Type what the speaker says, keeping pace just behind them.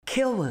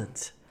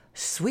Kilwins,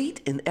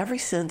 sweet in every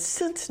sense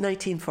since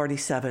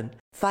 1947.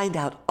 Find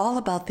out all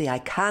about the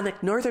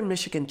iconic Northern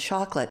Michigan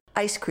chocolate,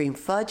 ice cream,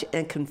 fudge,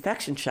 and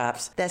confection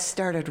shops that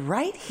started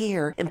right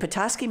here in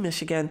Petoskey,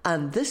 Michigan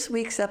on this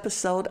week's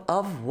episode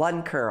of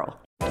One Curl.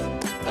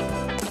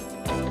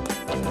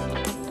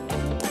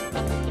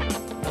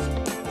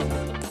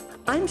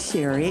 I'm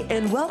Sherry,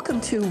 and welcome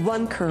to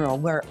One Curl,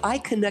 where I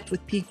connect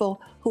with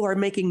people who are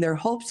making their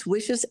hopes,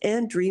 wishes,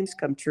 and dreams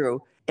come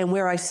true, and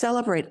where I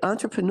celebrate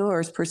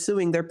entrepreneurs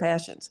pursuing their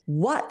passions.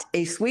 What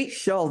a sweet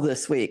show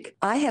this week.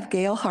 I have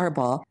Gayle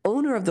Harbaugh,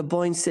 owner of the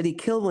Boyne City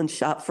Kilwins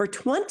shop for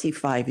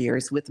 25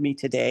 years with me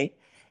today,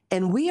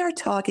 and we are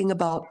talking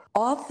about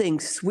all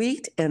things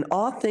sweet and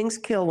all things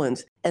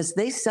Kilwins as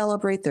they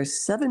celebrate their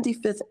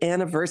 75th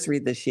anniversary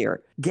this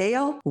year.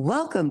 Gayle,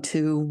 welcome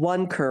to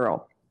One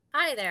Curl.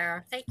 Hi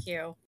there. Thank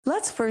you.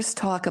 Let's first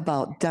talk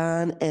about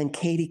Don and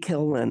Katie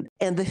Kilwin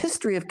and the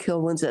history of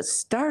Kilwins that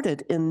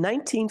started in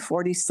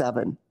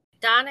 1947.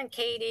 Don and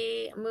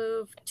Katie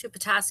moved to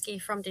Petoskey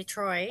from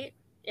Detroit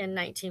in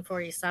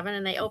 1947,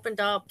 and they opened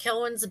up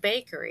Kilwins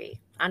Bakery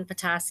on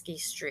Petoskey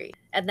Street.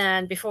 And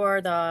then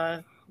before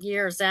the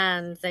year's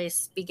end, they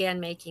began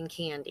making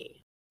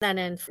candy. Then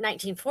in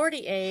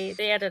 1948,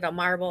 they added a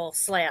marble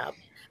slab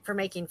for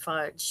making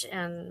fudge,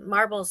 and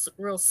marble's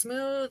real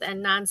smooth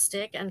and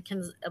nonstick and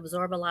can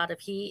absorb a lot of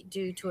heat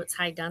due to its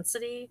high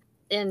density.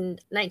 In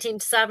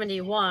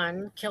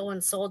 1971,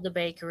 Kilwin sold the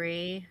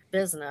bakery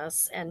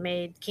business and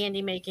made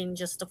candy making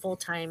just a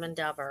full-time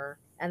endeavor.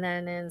 And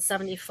then in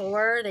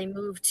 74, they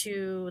moved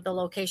to the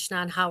location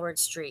on Howard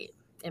Street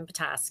in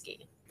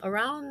Petoskey.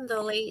 Around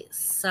the late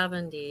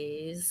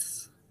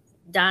 70s,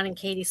 Don and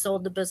Katie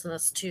sold the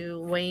business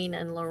to Wayne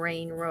and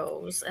Lorraine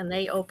Rose, and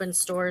they opened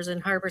stores in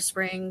Harbor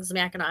Springs,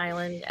 Mackinac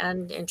Island,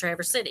 and in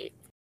Traverse City.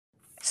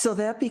 So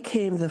that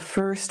became the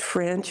first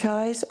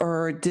franchise,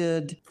 or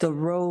did the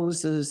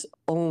Roses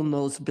own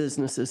those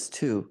businesses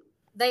too?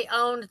 They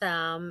owned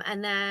them,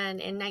 and then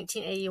in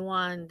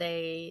 1981,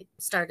 they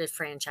started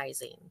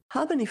franchising.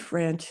 How many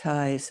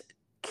franchise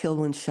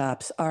Kilwin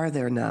shops are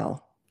there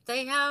now?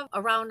 They have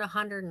around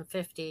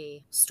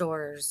 150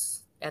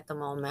 stores at the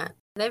moment.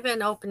 They've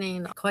been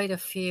opening quite a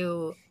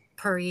few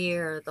per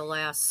year the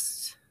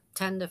last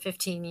 10 to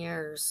 15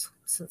 years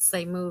since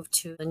they moved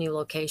to the new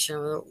location,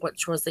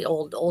 which was the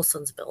old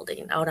Olson's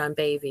building out on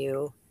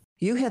Bayview.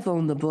 You have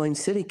owned the Boyne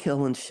City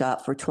Kilwins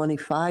shop for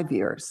 25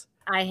 years.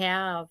 I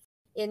have.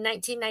 In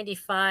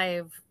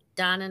 1995,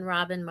 Don and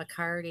Robin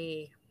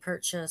McCarty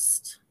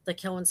purchased the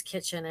Kilwins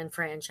Kitchen and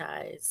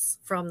franchise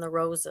from the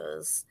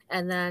Roses.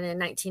 And then in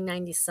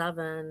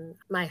 1997,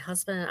 my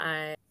husband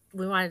and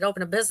we wanted to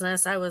open a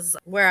business. I was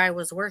where I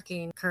was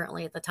working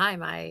currently at the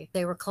time.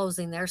 They were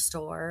closing their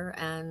store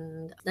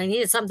and I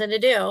needed something to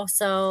do.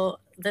 So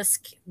this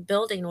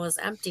building was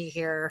empty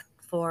here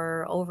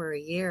for over a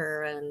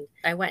year. And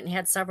I went and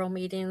had several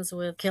meetings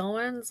with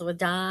Kilwins, with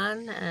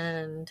Don.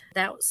 And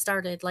that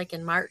started like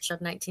in March of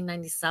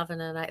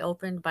 1997. And I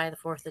opened by the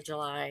 4th of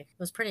July. It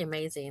was pretty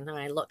amazing when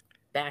I look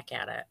back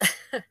at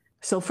it.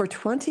 So for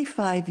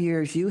 25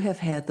 years, you have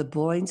had the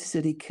Boyne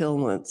City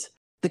Kilwins.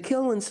 The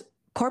Kilwins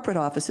corporate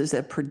offices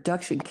at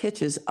Production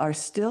Kitchens are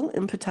still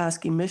in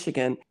Petoskey,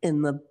 Michigan,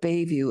 in the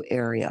Bayview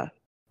area.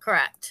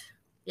 Correct.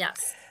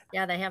 Yes.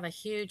 Yeah, they have a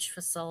huge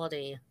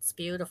facility. It's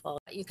beautiful.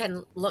 You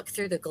can look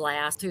through the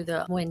glass, through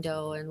the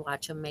window, and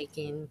watch them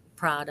making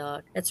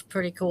product. It's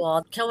pretty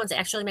cool. Kilwins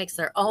actually makes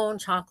their own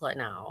chocolate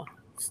now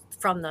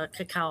from the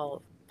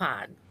cacao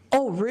pod.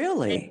 Oh,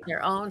 really? They make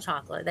their own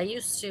chocolate. They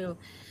used to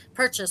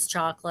purchase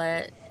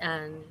chocolate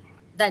and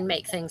then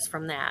make things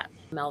from that,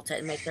 melt it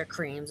and make their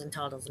creams and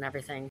tuddles and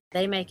everything.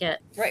 They make it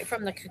right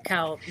from the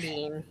cacao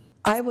bean.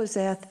 I was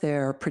at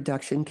their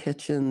production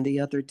kitchen the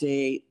other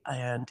day,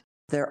 and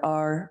there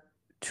are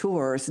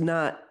tours,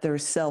 not their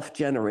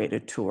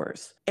self-generated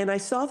tours. And I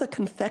saw the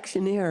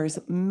confectioners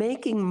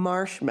making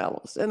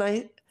marshmallows, and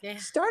I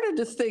started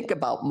to think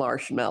about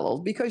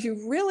marshmallows because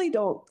you really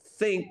don't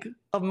think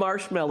of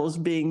marshmallows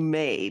being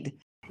made.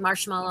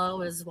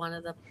 Marshmallow is one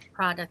of the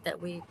products that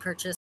we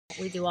purchase.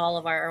 We do all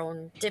of our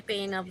own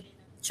dipping of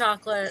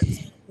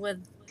chocolate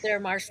with their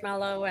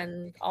marshmallow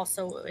and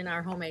also in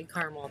our homemade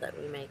caramel that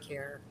we make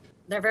here.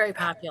 They're very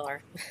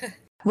popular.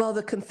 Well,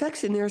 the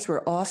confectioners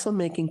were also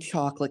making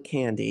chocolate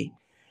candy.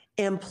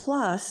 And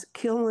plus,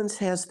 Kilwins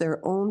has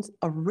their own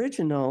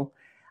original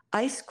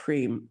ice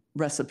cream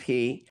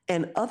recipe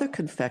and other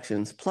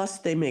confections. Plus,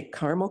 they make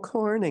caramel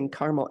corn and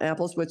caramel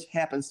apples, which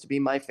happens to be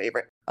my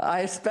favorite.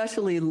 I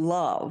especially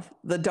love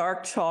the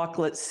dark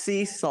chocolate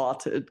sea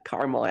salted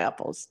caramel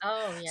apples.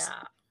 Oh,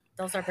 yeah.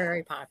 Those are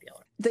very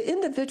popular. The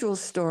individual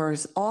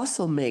stores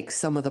also make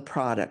some of the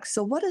products.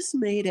 So what is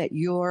made at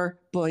your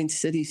Boyne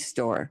City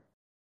store?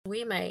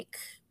 We make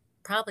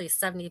probably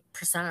 70%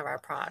 of our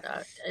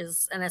product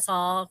and it's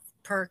all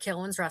per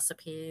Kilwins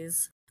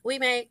recipes. We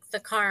make the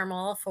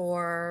caramel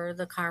for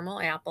the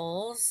caramel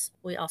apples.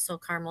 We also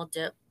caramel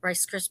dip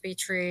Rice Krispie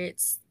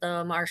treats,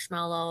 the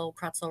marshmallow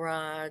pretzel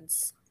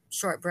rods,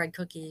 shortbread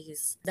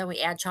cookies. Then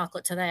we add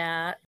chocolate to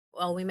that.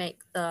 Well, we make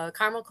the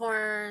caramel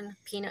corn,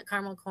 peanut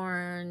caramel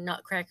corn,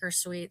 nutcracker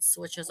sweets,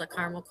 which is a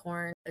caramel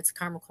corn. It's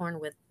caramel corn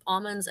with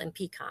almonds and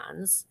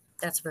pecans.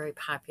 That's very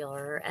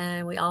popular.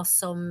 And we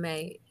also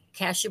make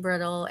cashew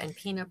brittle and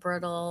peanut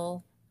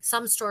brittle.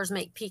 Some stores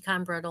make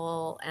pecan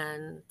brittle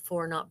and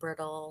four nut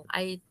brittle.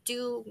 I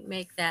do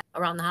make that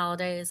around the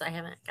holidays. I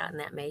haven't gotten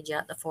that made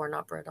yet, the four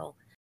nut brittle.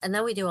 And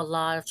then we do a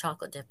lot of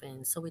chocolate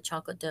dipping. So we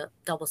chocolate dip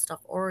double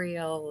stuffed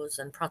Oreos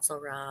and pretzel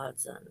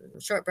rods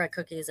and shortbread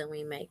cookies, and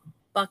we make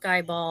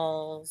Buckeye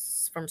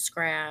balls from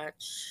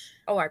scratch.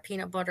 Oh, our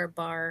peanut butter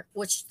bar,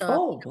 which the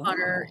Oh, peanut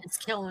butter wow. is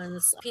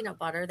Kilwins peanut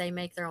butter. They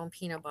make their own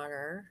peanut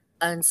butter.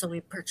 And so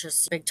we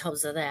purchase big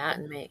tubs of that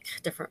and make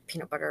different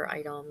peanut butter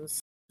items.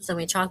 So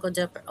we chocolate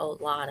dip a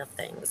lot of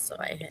things. So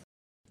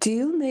Do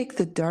you make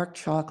the dark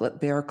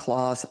chocolate bear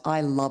claws? I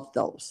love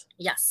those.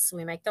 yes,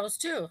 we make those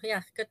too.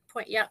 Yeah, good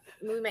point. Yeah,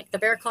 we make the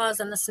bear claws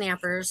and the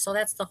snappers. So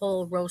that's the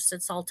whole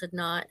roasted salted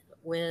nut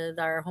with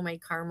our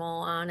homemade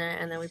caramel on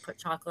it, and then we put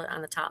chocolate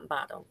on the top and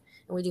bottom.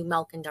 And we do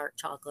milk and dark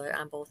chocolate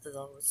on both of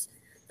those,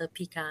 the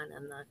pecan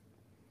and the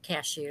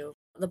cashew.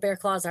 The bear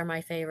claws are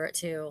my favorite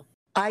too.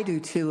 I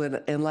do too.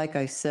 And like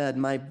I said,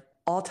 my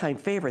all time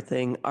favorite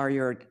thing are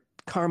your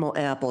caramel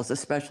apples,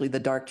 especially the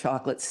dark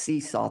chocolate sea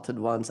salted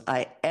ones.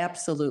 I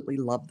absolutely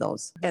love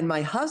those. And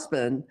my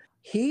husband,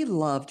 he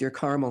loved your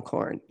caramel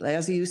corn.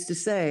 As he used to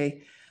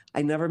say,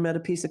 I never met a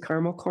piece of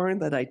caramel corn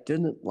that I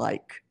didn't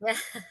like. Yeah.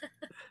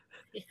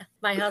 Yeah.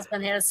 My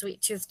husband had a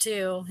sweet tooth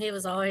too. He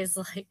was always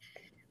like,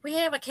 we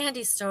have a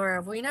candy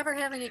store. We never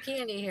have any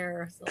candy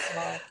here. So,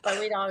 well, but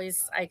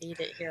I'd eat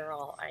it here.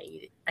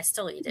 I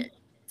still eat it.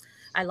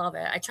 I love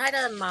it. I try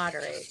to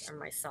moderate on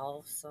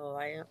myself, so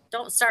I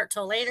don't start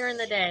till later in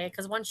the day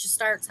because once you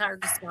start, it's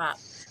hard to stop.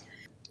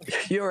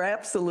 You're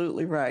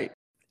absolutely right.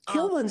 Oh,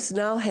 Kilwins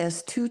now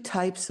has two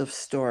types of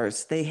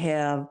stores. They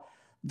have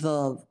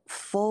the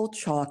full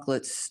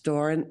chocolate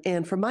store,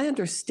 and from my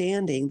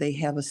understanding, they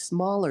have a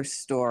smaller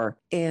store,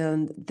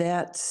 and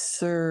that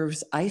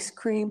serves ice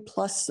cream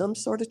plus some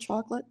sort of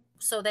chocolate.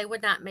 so they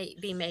would not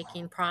be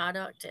making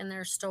product in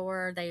their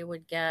store. They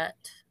would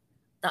get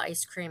the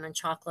ice cream and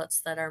chocolates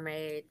that are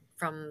made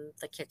from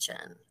the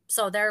kitchen.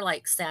 So they're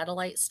like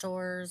satellite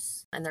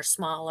stores and they're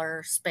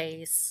smaller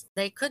space.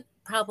 They could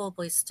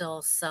probably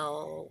still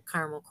sell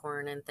caramel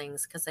corn and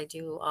things because they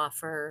do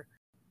offer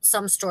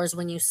some stores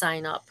when you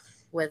sign up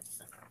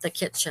with the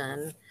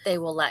kitchen, they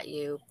will let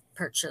you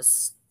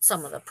purchase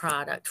some of the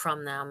product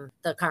from them,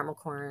 the caramel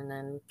corn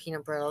and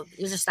peanut brittle.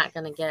 You're just not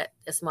going to get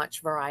as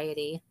much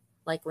variety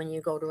like when you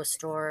go to a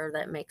store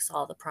that makes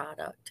all the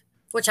product.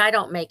 Which I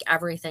don't make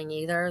everything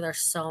either.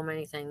 There's so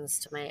many things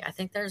to make. I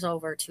think there's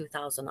over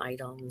 2,000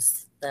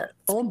 items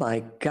Oh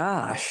my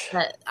gosh.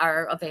 that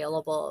are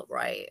available,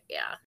 right?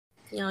 Yeah.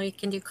 You know, you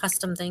can do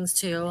custom things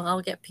too.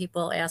 I'll get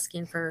people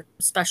asking for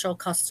special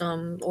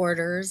custom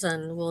orders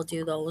and we'll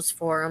do those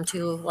for them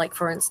too. Like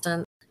for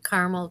instance,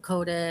 caramel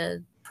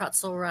coated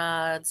pretzel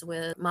rods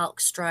with milk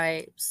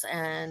stripes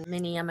and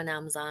mini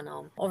M&Ms on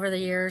them. Over the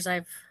years,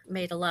 I've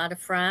made a lot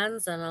of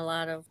friends and a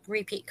lot of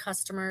repeat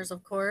customers,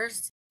 of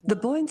course. The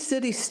Boyne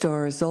City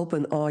store is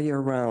open all year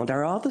round.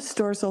 Are all the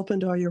stores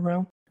open all year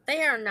round?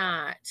 They are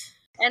not.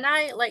 And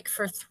I like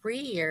for 3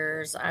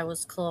 years, I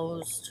was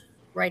closed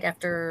right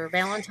after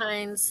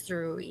Valentine's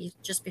through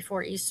just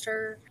before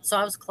Easter. So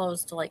I was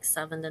closed to like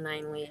 7 to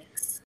 9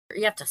 weeks.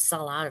 You have to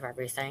sell out of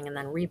everything and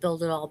then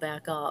rebuild it all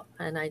back up.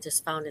 And I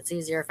just found it's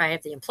easier if I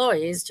have the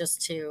employees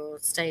just to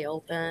stay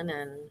open.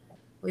 And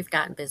we've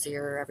gotten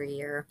busier every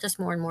year, just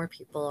more and more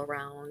people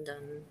around.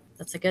 And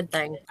that's a good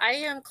thing. I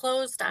am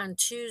closed on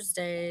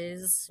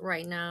Tuesdays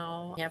right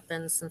now. I have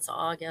been since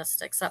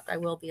August, except I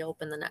will be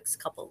open the next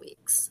couple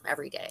weeks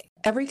every day.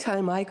 Every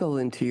time I go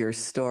into your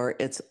store,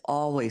 it's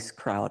always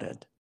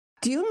crowded.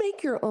 Do you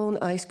make your own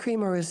ice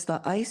cream or is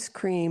the ice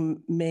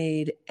cream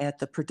made at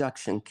the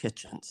production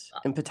kitchens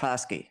in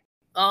Petoskey?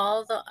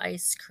 All the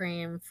ice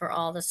cream for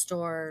all the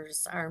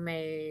stores are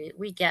made,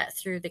 we get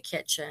through the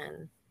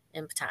kitchen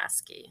in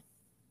Petoskey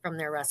from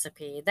their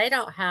recipe. They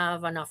don't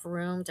have enough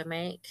room to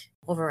make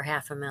over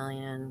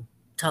 500,000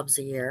 tubs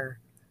a year.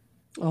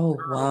 Oh,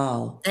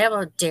 wow. They have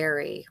a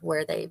dairy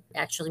where they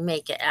actually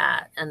make it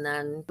at, and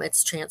then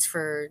it's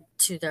transferred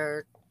to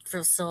their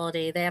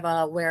facility. They have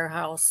a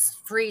warehouse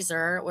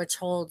freezer, which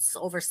holds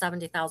over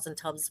 70,000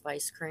 tubs of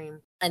ice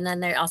cream. And then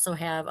they also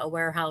have a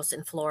warehouse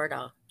in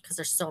Florida because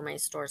there's so many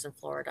stores in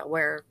Florida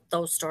where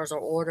those stores will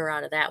order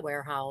out of that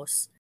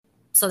warehouse.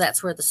 So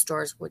that's where the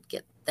stores would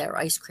get their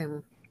ice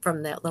cream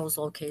from those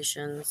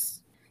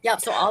locations.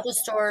 Yep. So all the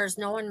stores,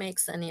 no one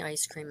makes any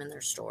ice cream in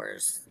their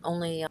stores.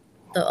 Only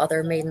the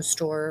other made in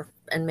store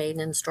and made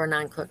in store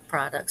non-cooked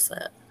products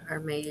that are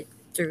made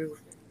through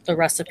the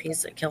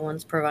recipes that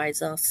Kilwins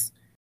provides us.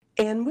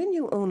 And when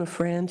you own a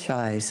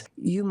franchise,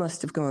 you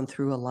must have gone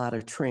through a lot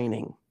of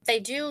training. They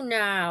do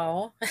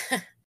now.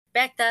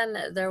 Back then,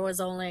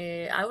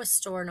 I was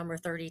store number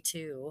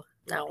 32.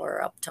 Now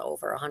we're up to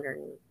over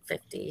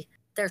 150.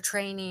 Their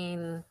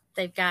training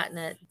they've gotten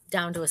it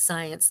down to a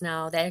science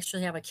now. They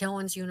actually have a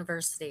Kilwins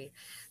University.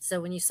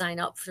 So when you sign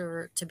up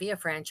to be a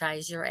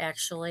franchise, you're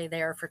actually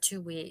there for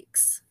 2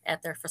 weeks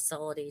at their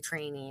facility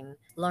training,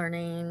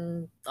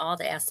 learning all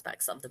the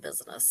aspects of the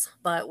business.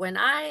 But when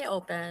I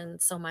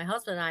opened, so my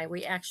husband and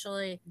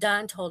I,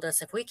 Don told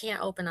us if we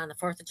can't open on the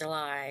 4th of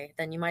July,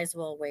 then you might as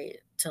well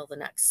wait till the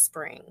next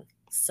spring.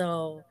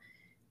 So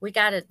we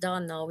got it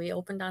done, though. We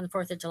opened on the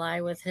 4th of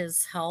July with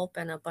his help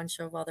and a bunch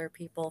of other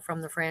people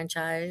from the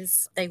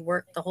franchise. They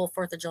worked the whole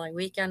 4th of July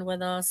weekend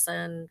with us,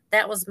 and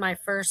that was my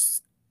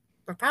first,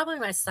 or probably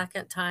my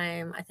second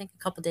time. I think a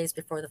couple days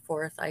before the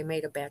 4th, I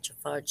made a batch of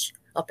fudge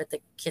up at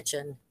the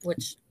kitchen,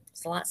 which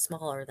is a lot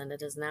smaller than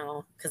it is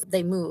now because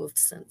they moved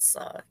since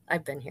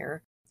I've been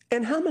here.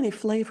 And how many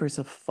flavors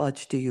of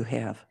fudge do you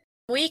have?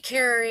 We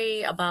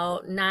carry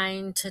about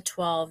 9 to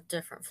 12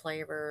 different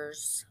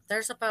flavors.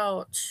 There's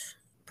about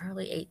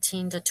probably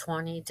 18 to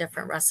 20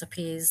 different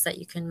recipes that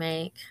you can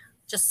make.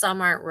 Just some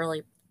aren't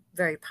really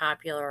very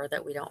popular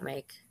that we don't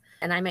make.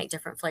 And I make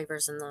different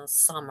flavors in the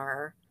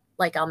summer.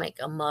 Like I'll make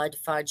a mud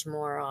fudge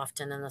more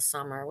often in the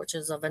summer, which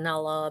is a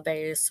vanilla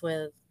base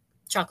with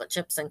chocolate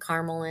chips and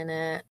caramel in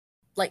it.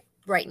 Like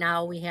right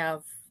now we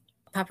have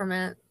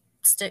peppermint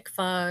stick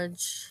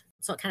fudge.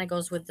 So it kind of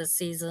goes with the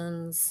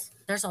seasons.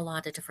 There's a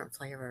lot of different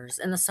flavors.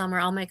 In the summer,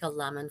 I'll make a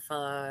lemon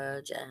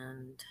fudge,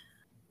 and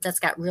that's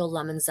got real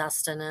lemon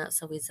zest in it.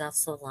 So we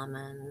zest the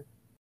lemon.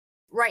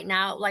 Right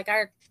now, like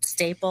our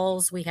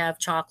staples, we have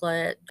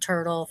chocolate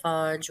turtle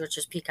fudge, which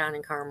is pecan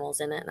and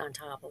caramels in it and on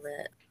top of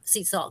it.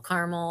 Sea salt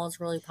caramel is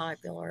really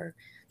popular.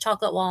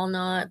 Chocolate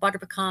walnut, butter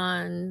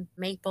pecan,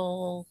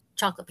 maple,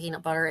 chocolate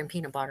peanut butter, and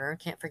peanut butter.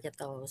 Can't forget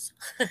those.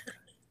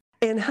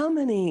 And how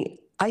many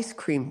ice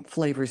cream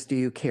flavors do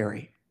you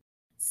carry?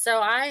 So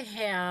I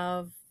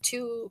have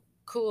 2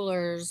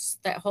 coolers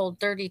that hold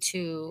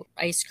 32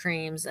 ice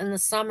creams. In the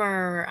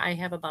summer, I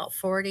have about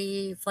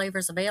 40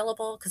 flavors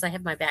available because I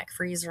have my back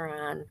freezer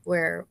on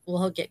where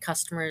we'll get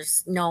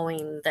customers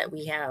knowing that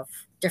we have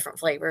different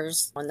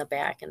flavors on the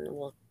back, and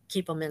we'll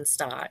keep them in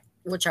stock,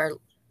 which are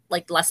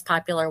like less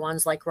popular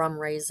ones like rum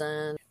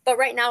raisin. But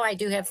right now I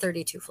do have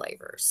 32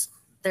 flavors.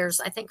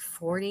 There's, I think,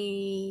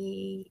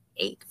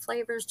 48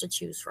 flavors to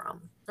choose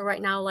from. So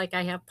right now, like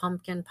I have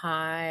pumpkin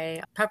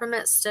pie,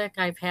 peppermint stick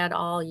I've had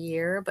all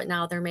year, but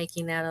now they're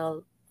making that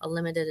a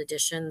limited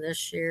edition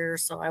this year,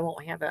 so I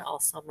won't have it all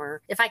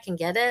summer. If I can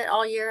get it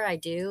all year, I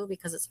do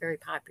because it's very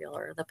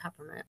popular, the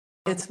peppermint.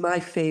 It's my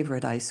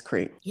favorite ice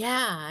cream.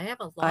 Yeah, I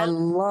have a lot. I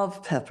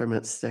love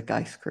peppermint stick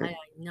ice cream. I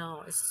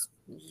know, it's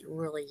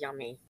really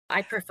yummy.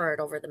 I prefer it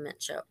over the mint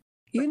chip.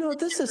 You know,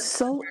 this is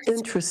so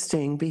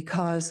interesting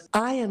because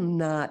I am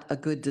not a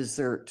good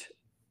dessert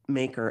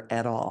maker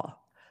at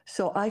all.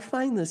 So I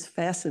find this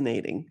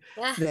fascinating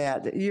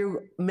that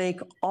you make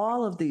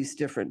all of these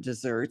different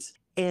desserts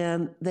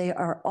and they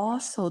are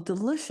all so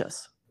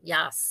delicious.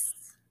 Yes.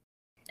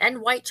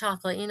 And white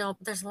chocolate,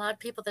 there's a lot of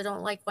people that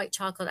don't like white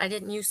chocolate. I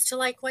didn't used to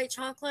like white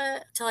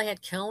chocolate until I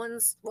had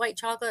Kilwins white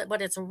chocolate,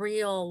 but it's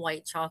real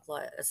white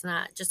chocolate. It's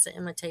not just an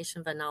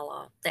imitation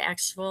vanilla. The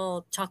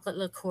actual chocolate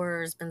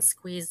liqueur has been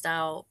squeezed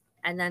out,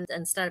 and then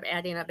instead of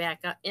adding it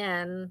back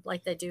in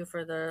like they do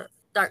for the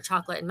dark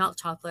chocolate and milk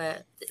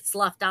chocolate, it's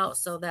left out,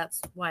 so that's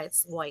why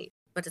it's white,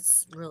 but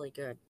it's really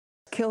good.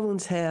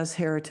 Kilwins has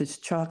heritage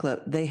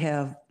chocolate. They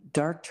have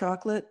dark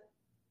chocolate,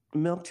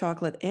 milk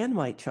chocolate, and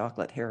white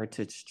chocolate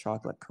heritage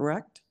chocolate,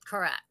 correct?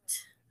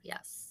 Correct.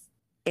 Yes.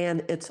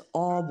 And it's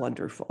all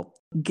wonderful.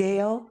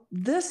 Gayle,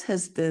 this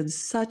has been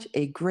such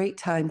a great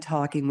time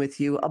talking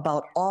with you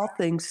about all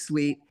things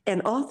sweet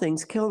and all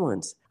things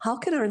Kilwins. How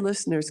can our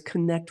listeners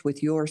connect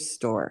with your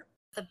store?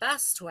 The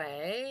best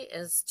way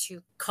is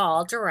to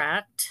call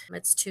direct.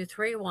 It's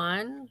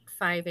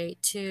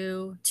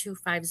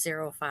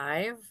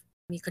 231-582-2505.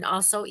 You can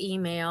also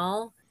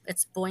email.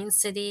 It's Boyne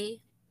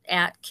City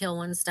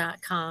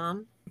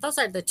 @kilwins.com. Those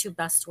are the 2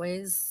 best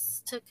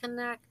ways to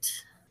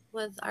connect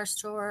with our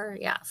store.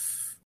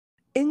 Yes.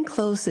 In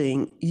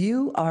closing,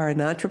 you are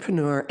an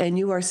entrepreneur and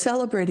you are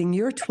celebrating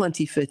your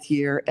 25th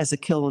year as a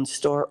Kilwins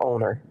store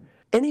owner.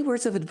 Any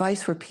words of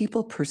advice for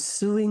people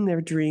pursuing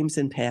their dreams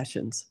and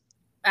passions?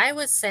 I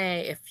would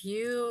say if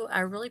you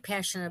are really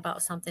passionate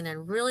about something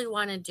and really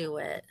want to do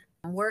it,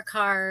 work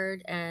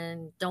hard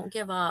and don't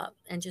give up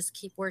and just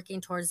keep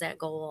working towards that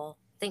goal.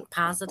 Think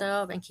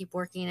positive and keep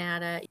working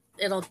at it.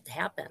 It'll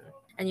happen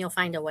and you'll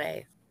find a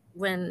way.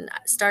 When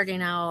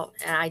starting out,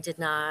 my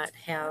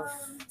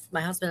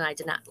husband and I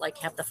did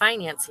not have the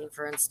financing,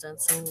 for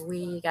instance. And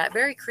we got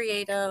very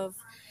creative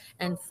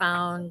and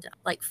found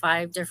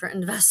 5 different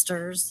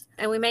investors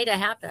and we made it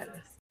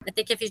happen. I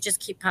think if you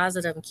just keep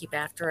positive and keep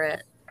after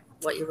it,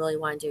 what you really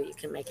want to do, you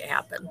can make it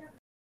happen.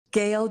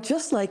 Gayle,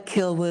 just like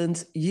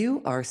Kilwins,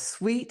 you are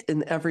sweet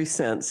in every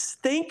sense.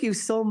 Thank you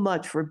so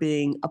much for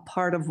being a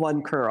part of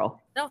One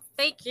Curl. No,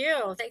 thank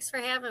you. Thanks for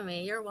having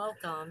me. You're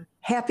welcome.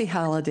 Happy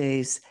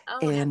holidays.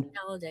 Happy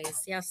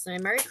holidays. Yes,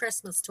 and Merry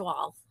Christmas to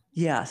all.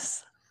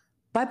 Yes.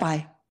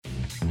 Bye-bye.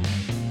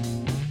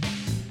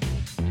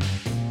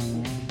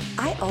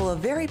 I Oh, a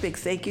very big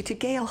thank you to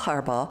Gayle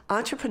Harbaugh,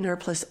 entrepreneur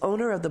plus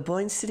owner of the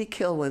Boyne City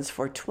Kilwins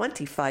for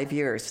 25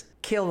 years.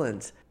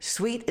 Kilwins,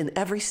 sweet in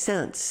every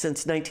sense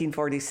since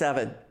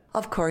 1947.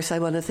 Of course, I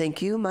want to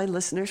thank you, my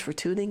listeners, for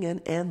tuning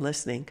in and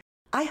listening.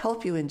 I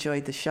hope you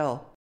enjoyed the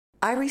show.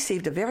 I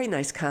received a very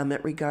nice comment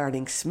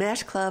regarding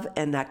Smash Club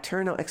and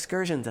Nocturnal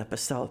Excursions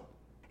episode.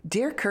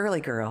 Dear Curly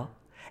Girl,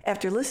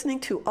 after listening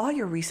to all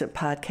your recent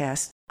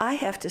podcasts, I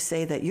have to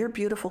say that your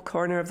beautiful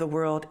corner of the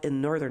world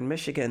in northern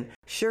Michigan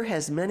sure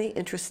has many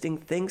interesting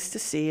things to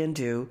see and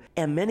do,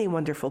 and many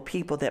wonderful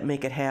people that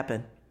make it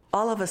happen.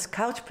 All of us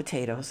couch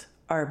potatoes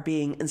are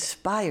being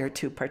inspired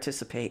to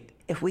participate.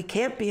 If we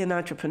can't be an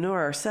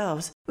entrepreneur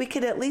ourselves, we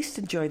can at least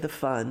enjoy the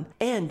fun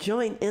and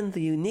join in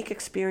the unique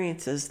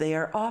experiences they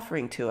are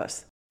offering to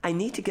us. I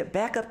need to get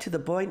back up to the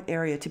Boyne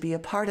area to be a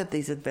part of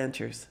these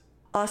adventures.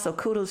 Also,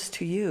 kudos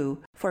to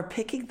you for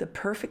picking the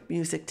perfect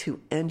music to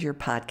end your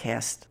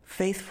podcast.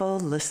 Faithful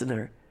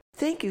listener,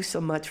 thank you so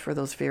much for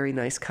those very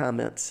nice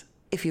comments.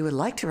 If you would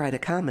like to write a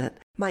comment,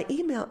 my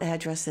email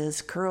address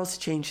is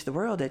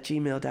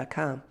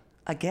curlschangetheworld@gmail.com.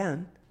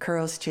 Again,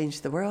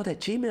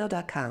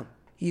 curlschangetheworld@gmail.com.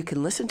 You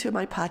can listen to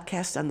my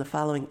podcast on the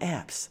following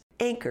apps: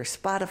 Anchor,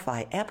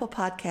 Spotify, Apple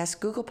Podcasts,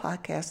 Google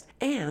Podcasts,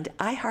 and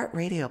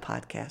iHeartRadio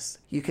Podcasts.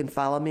 You can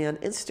follow me on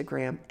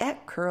Instagram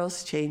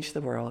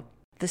 @curlschangetheworld.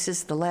 This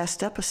is the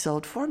last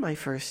episode for my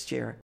first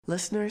year.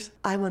 Listeners,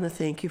 I want to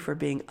thank you for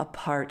being a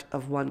part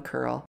of One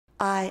Curl.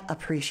 I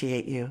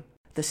appreciate you.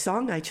 The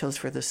song I chose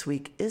for this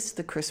week is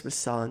the Christmas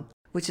song,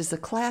 which is a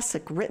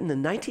classic written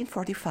in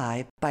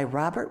 1945 by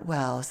Robert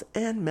Wells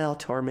and Mel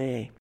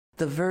Torme.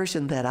 The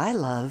version that I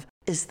love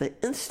is the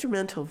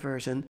instrumental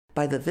version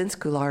by the Vince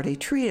Gulardi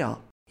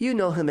Trio. You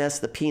know him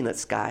as the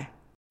Peanuts guy.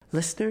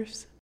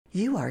 Listeners,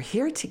 you are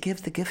here to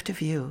give the gift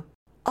of you.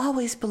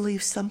 Always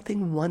believe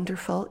something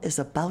wonderful is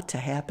about to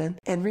happen.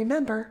 And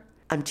remember,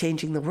 I'm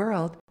changing the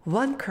world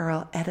one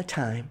curl at a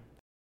time.